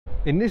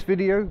In this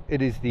video, it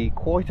is the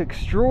quite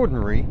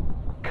extraordinary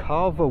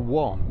Carver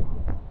One.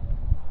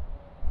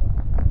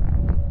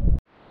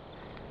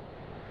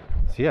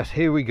 So yes,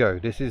 here we go.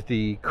 This is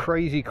the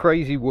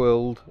crazy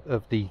world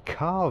of the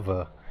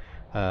Carver.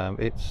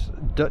 It's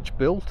Dutch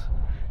built.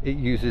 It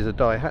uses a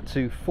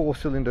Daihatsu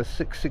 4-cylinder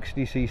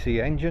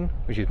 660cc engine,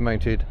 which is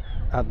mounted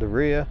at the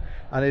rear,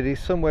 and it is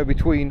somewhere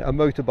between a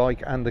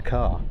motorbike and a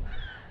car.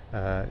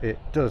 It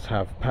does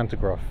have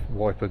pantograph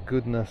wiper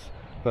goodness,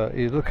 but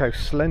you look how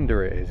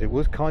slender it is. It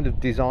was kind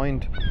of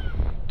designed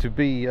to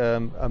be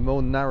a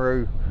more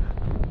narrow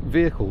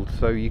vehicle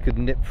so you could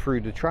nip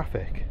through the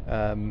traffic,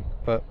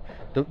 but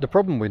the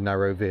problem with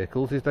narrow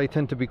vehicles is they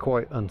tend to be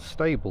quite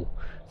unstable.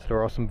 So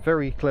there are some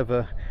very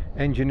clever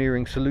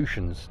engineering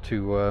solutions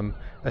to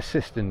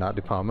assist in that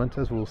department,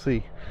 as we'll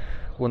see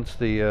once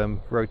the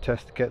road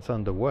test gets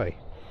underway.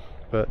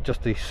 But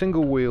just the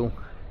single wheel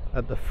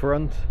at the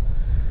front.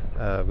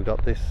 We've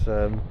got this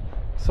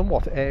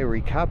somewhat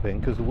airy cabin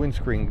because the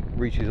windscreen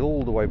reaches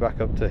all the way back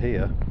up to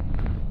here,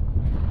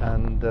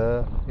 and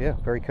yeah,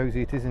 very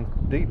cozy it is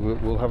indeed.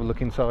 We'll have a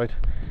look inside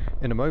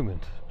in a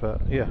moment,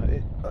 but yeah,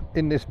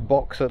 in this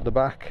box at the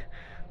back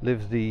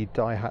lives the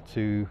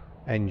Daihatsu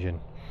engine,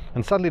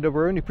 and sadly they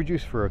were only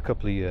produced for a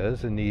couple of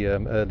years in the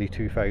early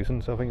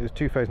 2000s. I think it was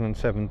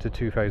 2007 to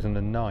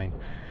 2009,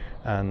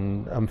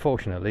 and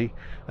unfortunately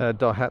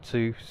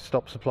Daihatsu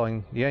stopped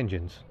supplying the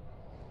engines.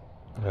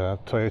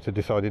 Toyota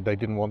decided they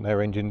didn't want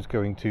their engines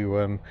going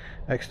to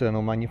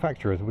external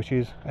manufacturers, which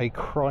is a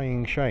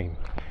crying shame.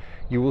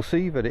 You will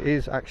see that it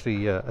is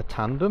actually a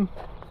tandem.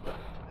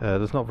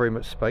 There's not very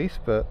much space,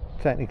 but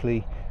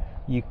technically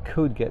you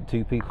could get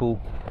two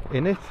people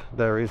in it.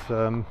 There is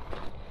a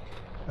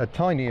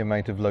tiny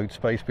amount of load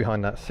space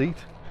behind that seat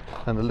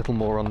and a little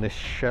more on this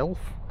shelf,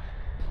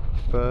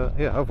 but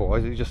yeah,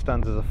 otherwise it just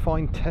stands as a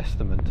fine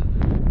testament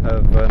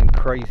of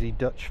crazy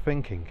Dutch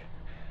thinking.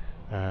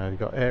 You've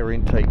got air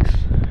intakes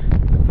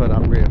for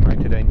that rear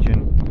mounted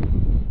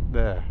engine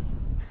there.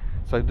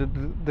 So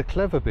the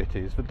clever bit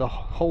is that the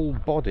whole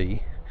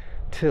body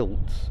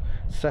tilts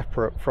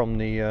separate from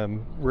the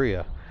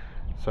rear,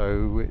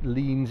 so it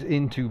leans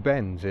into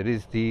bends. It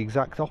is the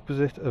exact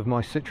opposite of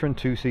my Citroen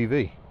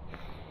 2CV.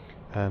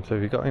 So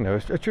you've got, you know,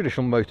 a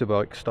traditional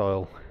motorbike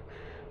style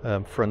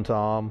front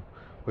arm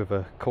with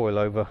a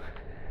coilover,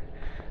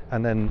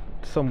 and then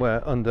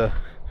somewhere under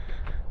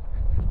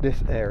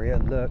this area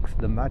lurks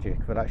the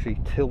magic that actually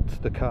tilts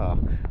the car,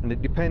 and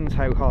it depends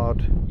how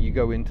hard you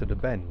go into the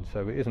bend.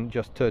 So it isn't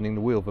just turning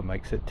the wheel that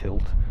makes it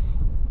tilt.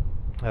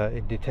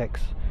 It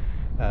detects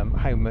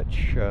how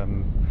much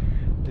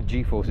the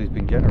g-force has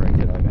been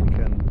generated, I think,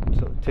 and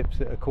sort of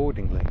tips it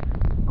accordingly.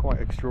 Quite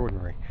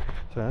extraordinary.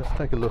 So let's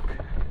take a look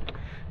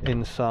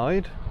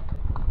inside.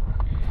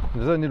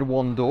 There's only the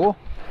one door.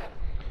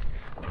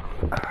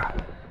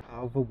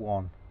 Carver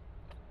One.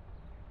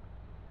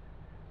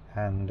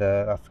 And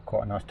that's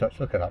quite a nice touch.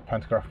 Look at that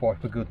pantograph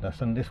wiper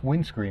goodness, and this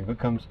windscreen that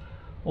comes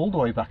all the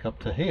way back up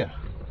to here.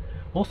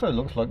 Also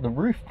looks like the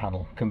roof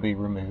panel can be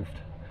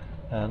removed.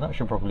 That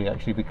should probably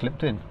actually be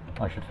clipped in,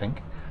 I should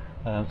think.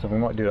 So we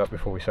might do that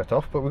before we set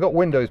off. But we've got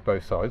windows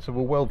both sides, so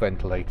we're well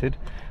ventilated.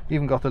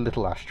 Even got a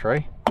little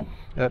ashtray.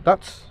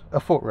 That's a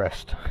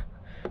footrest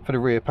for the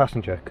rear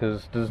passenger,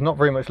 because there's not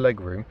very much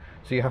leg room,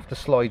 so you have to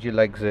slide your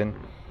legs in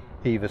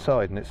either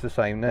side, and it's the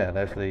same there.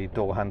 There's the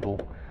door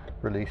handle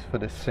release for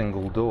this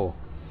single door.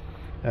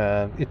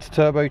 It's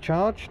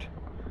turbocharged,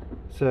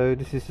 so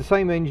this is the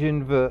same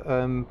engine that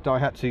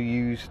Daihatsu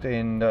used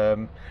in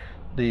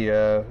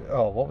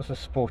what was the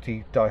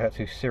sporty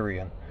Daihatsu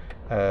Sirian,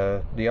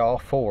 the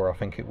R4 I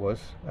think it was,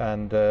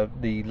 and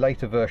the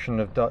later version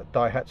of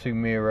Daihatsu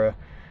Mira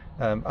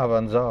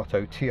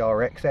Avanzato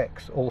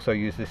TRXX also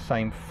used this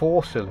same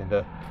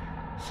 4-cylinder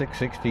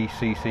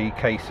 660cc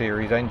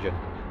K-series engine.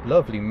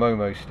 Lovely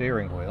Momo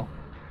steering wheel,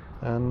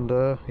 and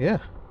yeah,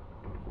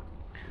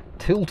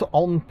 tilt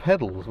on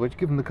pedals, which,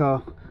 given the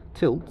car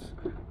tilts,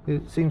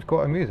 it seems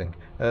quite amusing.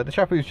 The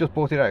chap who's just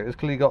bought it out has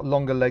clearly got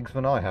longer legs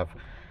than I have,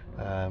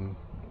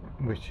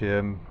 which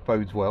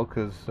bodes well,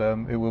 because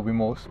it will be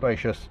more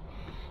spacious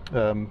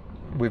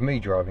with me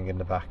driving in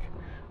the back.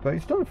 But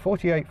it's done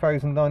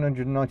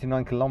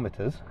 48,999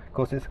 kilometers. Of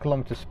course, it's a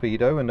kilometer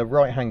speedo and a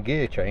right-hand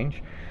gear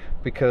change,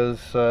 because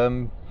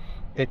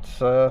it's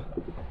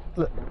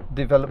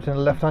developed in a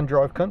left-hand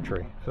drive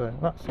country, so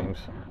that seems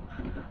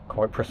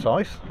quite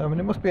precise. I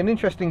mean, it must be an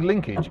interesting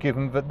linkage,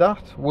 given that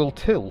that will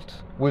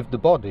tilt with the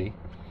body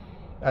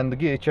and the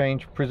gear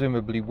change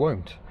presumably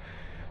won't.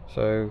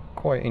 So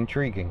quite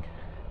intriguing.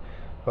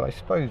 But I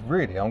suppose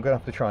really I'm going to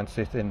have to try and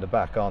sit in the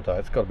back, aren't I?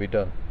 It's got to be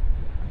done.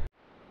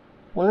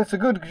 Well, it's a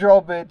good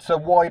job it's a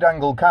wide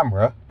angle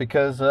camera,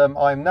 because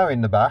I'm now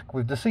in the back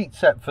with the seat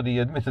set for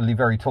the admittedly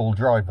very tall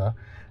driver,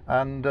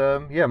 and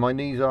yeah, my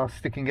knees are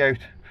sticking out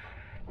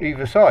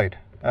either side.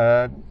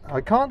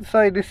 I can't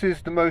say this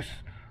is the most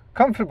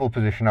comfortable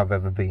position I've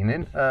ever been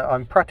in.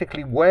 I'm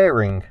practically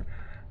wearing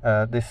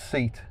this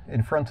seat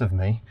in front of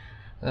me,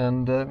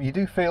 and you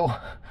do feel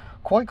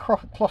quite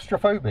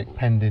claustrophobic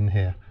penned in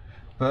here.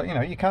 But you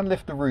know, you can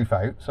lift the roof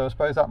out, so I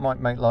suppose that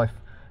might make life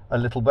a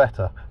little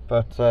better.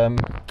 But I'm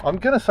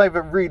going to say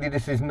that really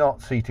this is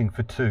not seating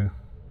for two.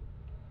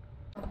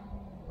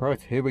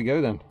 Right, here we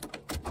go then.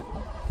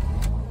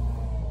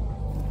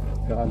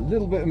 Got a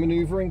little bit of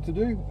manoeuvring to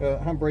do.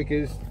 Handbrake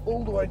is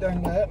all the way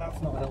down there,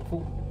 that's not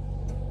helpful.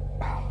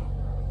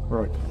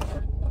 Right.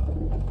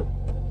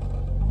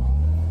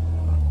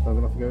 So I'm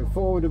going to have to go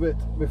forward a bit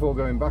before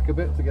going back a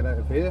bit to get out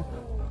of here.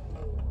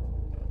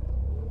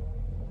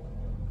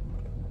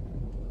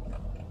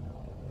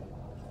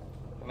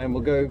 And then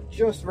we'll go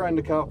just around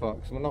the car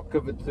park. So we're not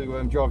covered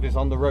to drive this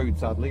on the road,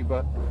 sadly,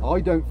 but I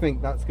don't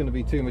think that's going to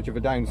be too much of a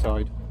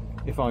downside,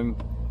 if I'm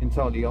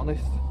entirely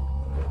honest.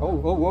 Oh,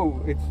 whoa,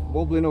 whoa, it's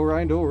wobbling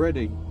around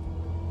already.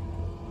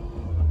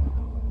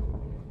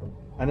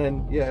 And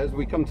then, yeah, as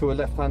we come to a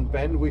left-hand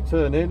bend, we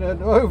turn in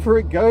and over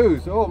it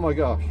goes. Oh my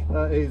gosh,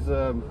 that is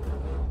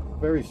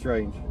very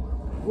strange.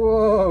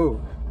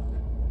 Whoa!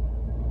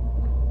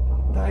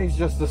 That is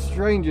just the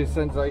strangest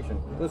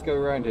sensation. Let's go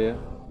around here.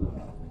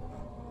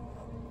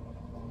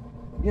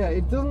 Yeah,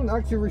 it doesn't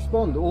actually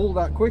respond all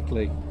that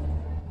quickly.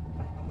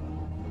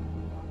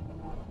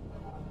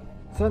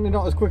 Certainly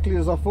not as quickly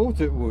as I thought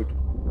it would.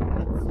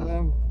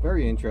 That's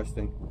very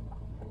interesting.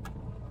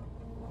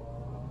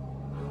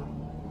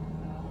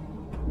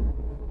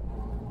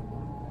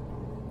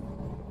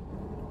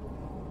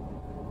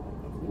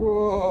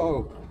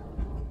 Whoa!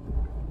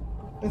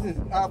 This is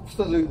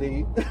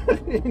absolutely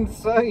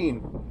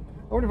insane.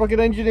 I wonder if I could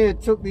engineer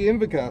took the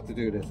Invacar to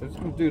do this. I'm just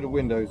going to do the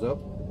windows up.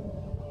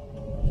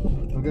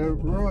 I'll go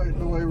right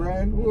the way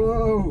around.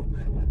 Whoa!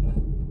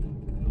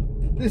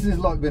 This is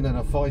like being in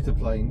a fighter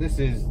plane. This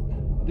is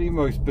the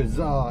most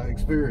bizarre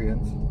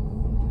experience.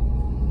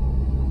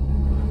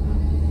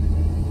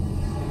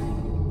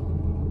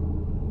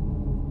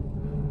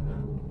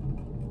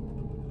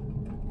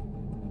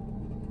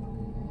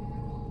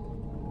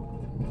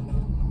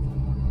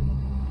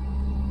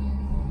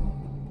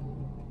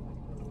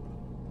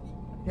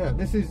 Yeah,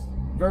 this is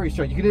very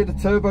strange. You can hear the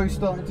turbo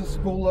starting to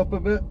spool up a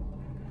bit.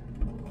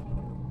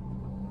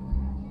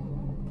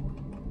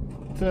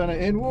 Turn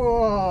it in.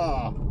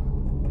 Whoa!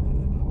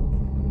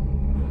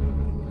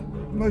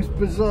 Most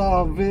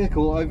bizarre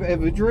vehicle I've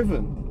ever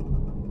driven.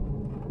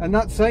 And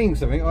that's saying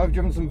something. I've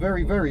driven some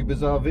very, very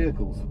bizarre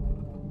vehicles.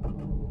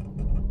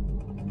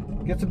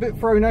 Gets a bit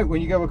thrown out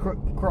when you go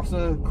across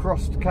a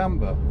crossed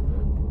camber.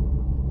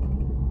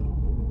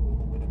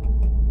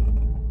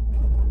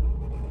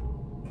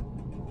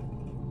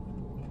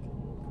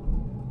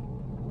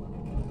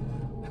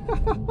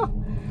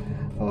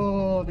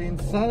 Oh, the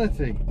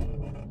insanity.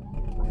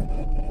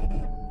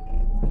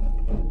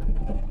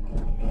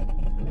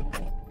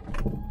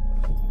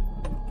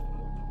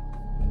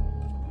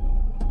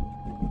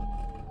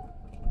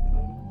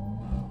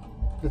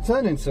 The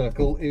turning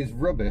circle is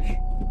rubbish.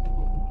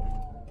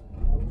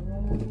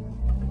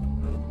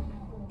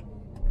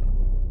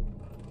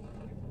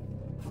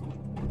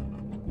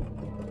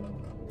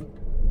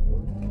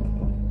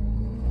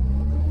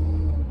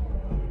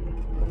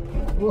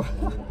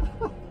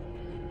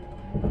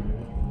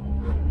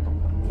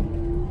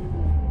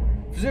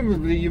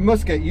 Presumably you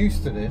must get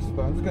used to this,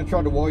 but I'm just going to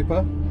try the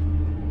wiper.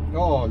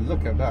 Oh,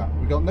 look at that.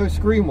 We've got no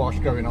screen wash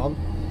going on,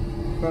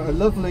 but a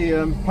lovely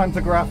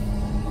pantograph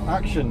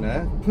action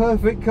there.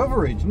 Perfect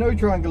coverage, no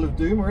triangle of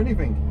doom or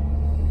anything.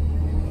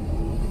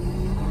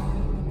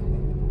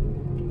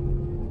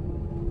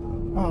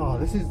 Oh,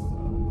 this is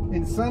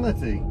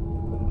insanity.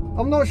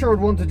 I'm not sure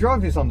I'd want to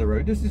drive this on the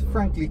road. This is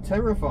frankly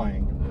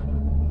terrifying.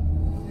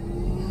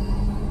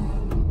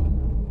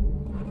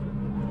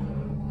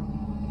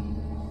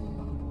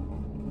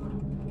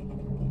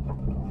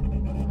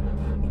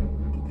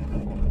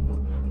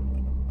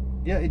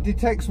 Yeah, it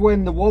detects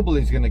when the wobble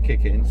is going to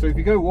kick in, so if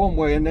you go one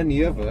way and then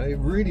the other, it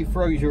really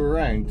throws you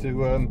around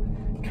to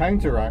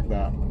counteract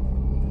that.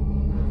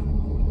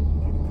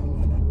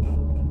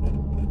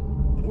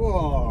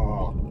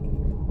 Whoa!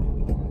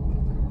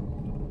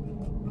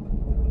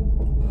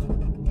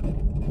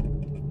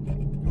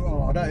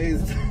 Oh, that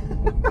is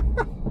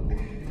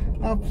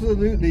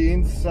absolutely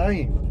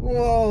insane.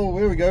 Whoa,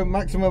 here we go,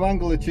 maximum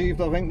angle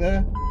achieved, I think,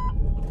 there.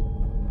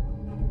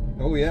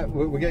 Oh yeah,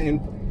 we're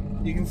getting...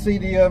 You can see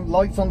the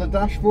lights on the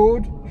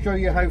dashboard show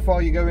you how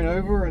far you're going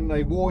over, and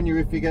they warn you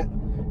if you get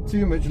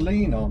too much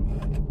lean on.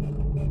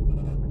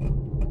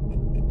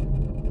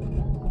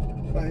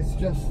 But it's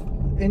just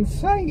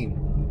insane.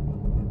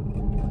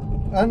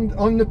 And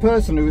I'm the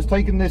person who has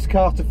taken this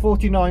car to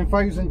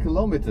 49,000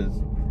 kilometers.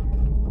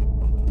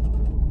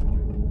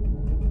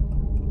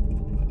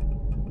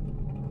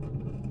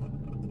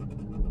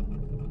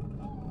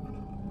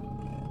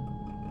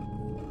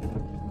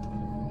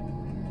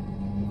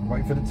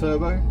 Wait for the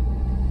turbo.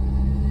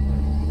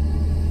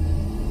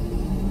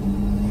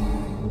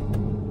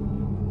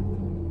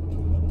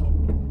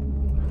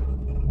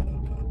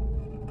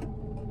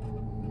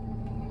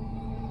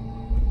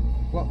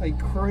 What a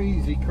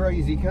crazy,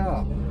 crazy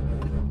car.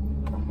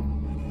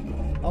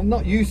 I'm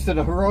not used to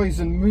the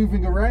Horizon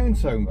moving around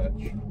so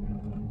much.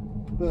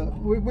 But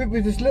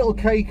with this little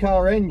K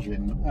car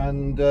engine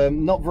and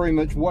not very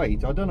much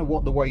weight, I don't know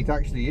what the weight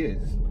actually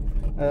is,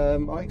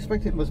 I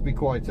expect it must be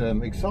quite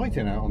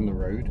exciting out on the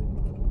road.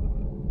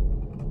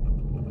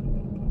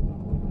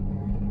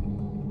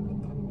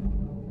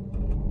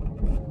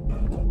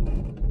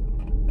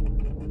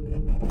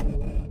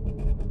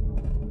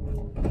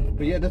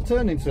 But yeah, the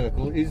turning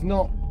circle is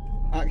not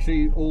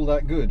actually all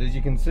that good, as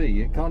you can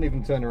see. It can't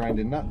even turn around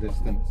in that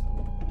distance.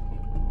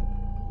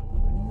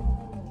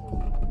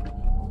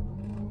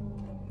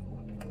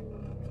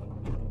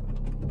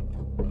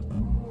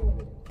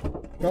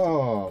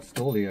 Oh,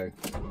 Stallio.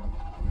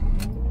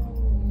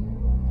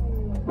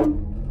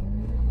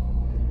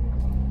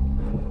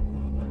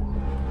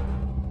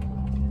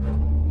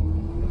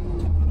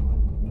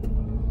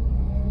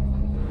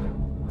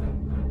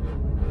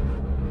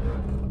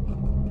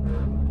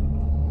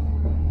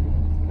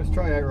 Let's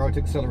try outright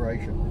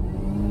acceleration.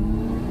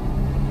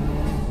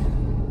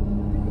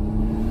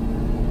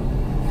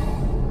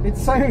 It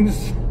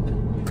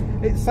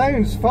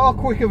sounds far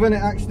quicker than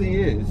it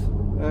actually is.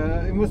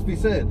 It must be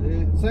said.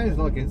 It sounds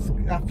like it's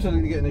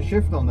absolutely getting a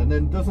shift on and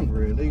then doesn't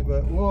really,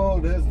 but whoa,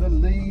 there's the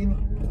lean.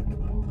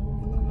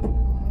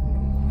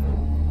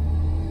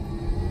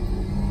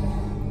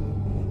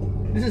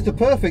 This is the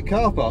perfect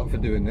car park for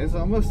doing this,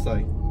 I must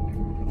say.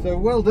 So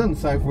well done,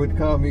 Southwood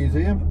Car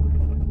Museum.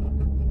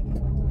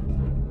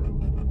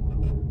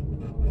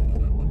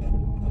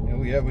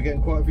 Oh yeah, we're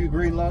getting quite a few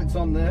green lights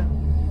on there.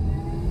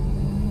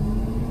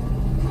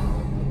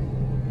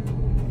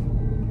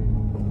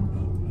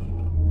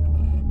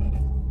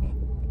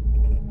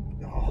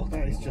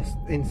 It's just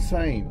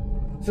insane.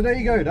 So there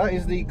you go, that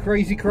is the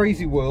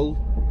crazy world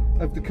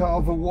of the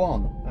Carver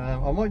One.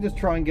 I might just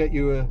try and get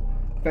you a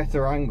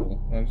better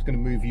angle. I'm just going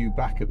to move you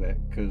back a bit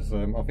because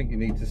I think you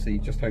need to see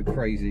just how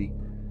crazy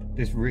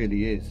this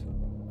really is.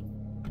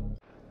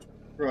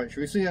 Right,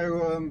 shall we see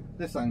how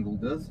this angle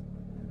does?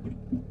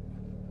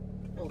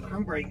 Oh, the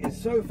handbrake is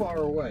so far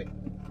away.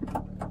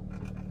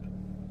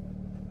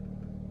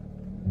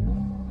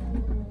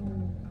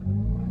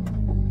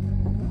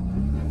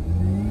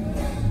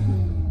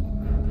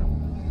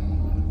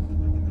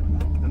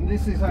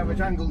 This is how much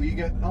angle you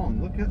get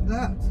on. Look at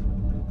that.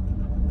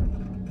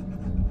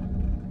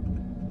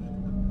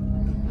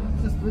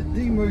 It's just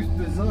the most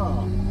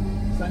bizarre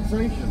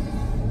sensation.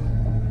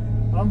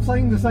 I'm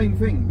saying the same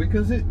thing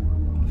because it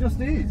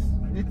just is.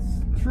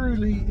 It's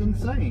truly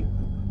insane.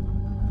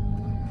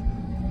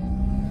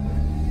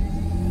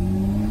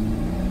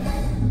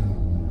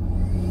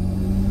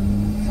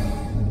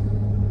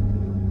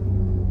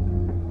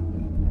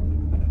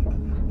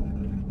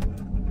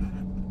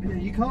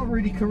 You can't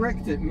really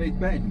correct it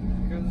mid-bend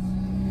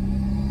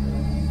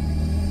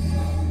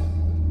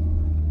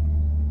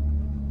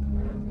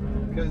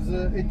because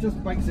it just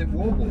makes it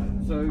wobble.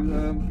 So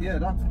yeah,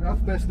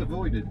 that's best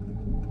avoided.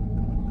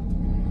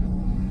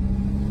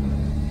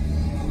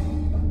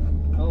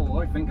 Oh,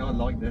 I think I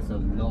like this a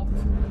lot.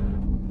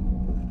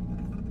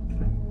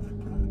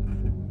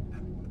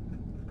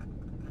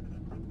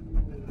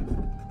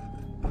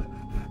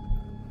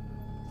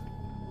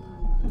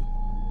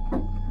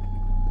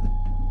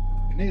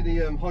 Near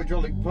the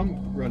hydraulic pump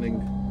running.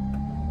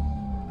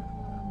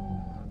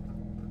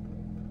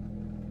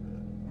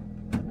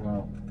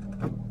 Wow.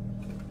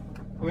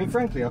 I mean,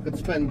 frankly, I could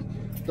spend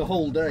the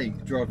whole day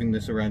driving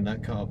this around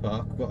that car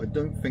park, but I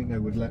don't think they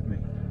would let me.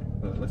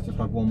 But let's just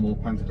have one more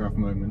pantograph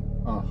moment.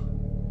 Ah,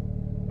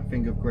 a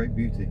thing of great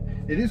beauty.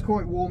 It is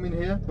quite warm in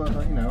here, but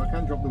you know, I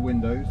can drop the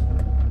windows,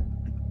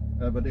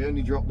 but they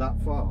only drop that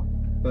far.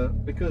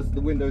 But because the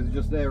windows are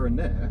just there and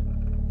there,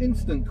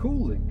 instant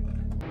cooling.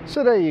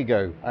 So there you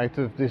go, out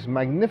of this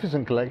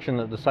magnificent collection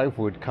at the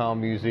Southwood Car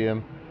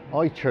Museum,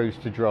 I chose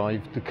to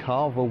drive the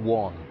Carver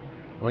One.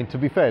 I mean, to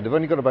be fair, they've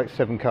only got about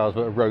 7 cars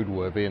that are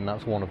roadworthy, and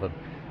that's one of them.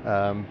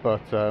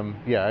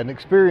 Yeah, an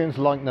experience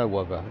like no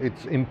other.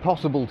 It's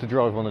impossible to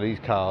drive one of these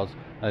cars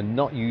and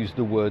not use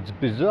the words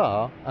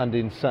bizarre and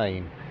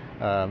insane.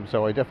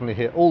 So I definitely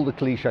hit all the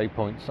cliche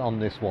points on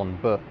this one,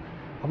 but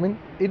I mean,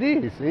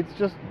 it's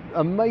just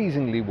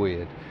amazingly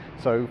weird.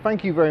 So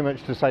thank you very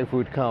much to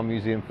Southwood Car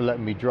Museum for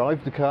letting me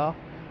drive the car.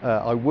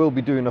 I will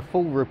be doing a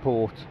full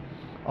report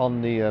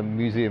on the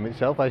museum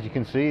itself. As you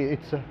can see,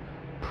 it's a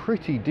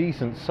pretty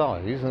decent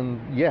size, and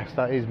yes,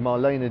 that is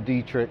Marlene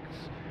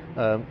Dietrich's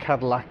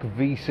Cadillac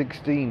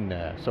V16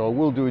 there. So I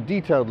will do a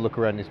detailed look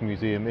around this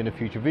museum in a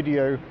future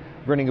video,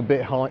 running a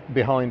bit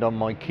behind on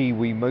my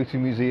Kiwi motor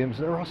museums.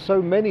 There are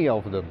so many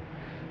of them,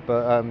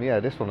 but yeah,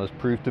 this one has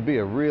proved to be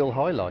a real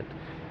highlight.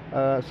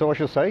 So I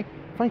shall say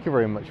thank you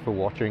very much for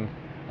watching.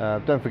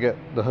 Don't forget,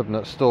 the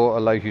Hubnut store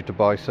allows you to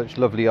buy such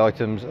lovely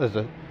items as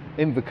a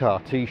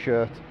Invacar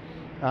t-shirt,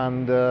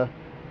 and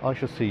I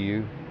shall see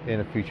you in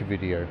a future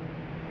video.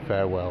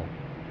 Farewell.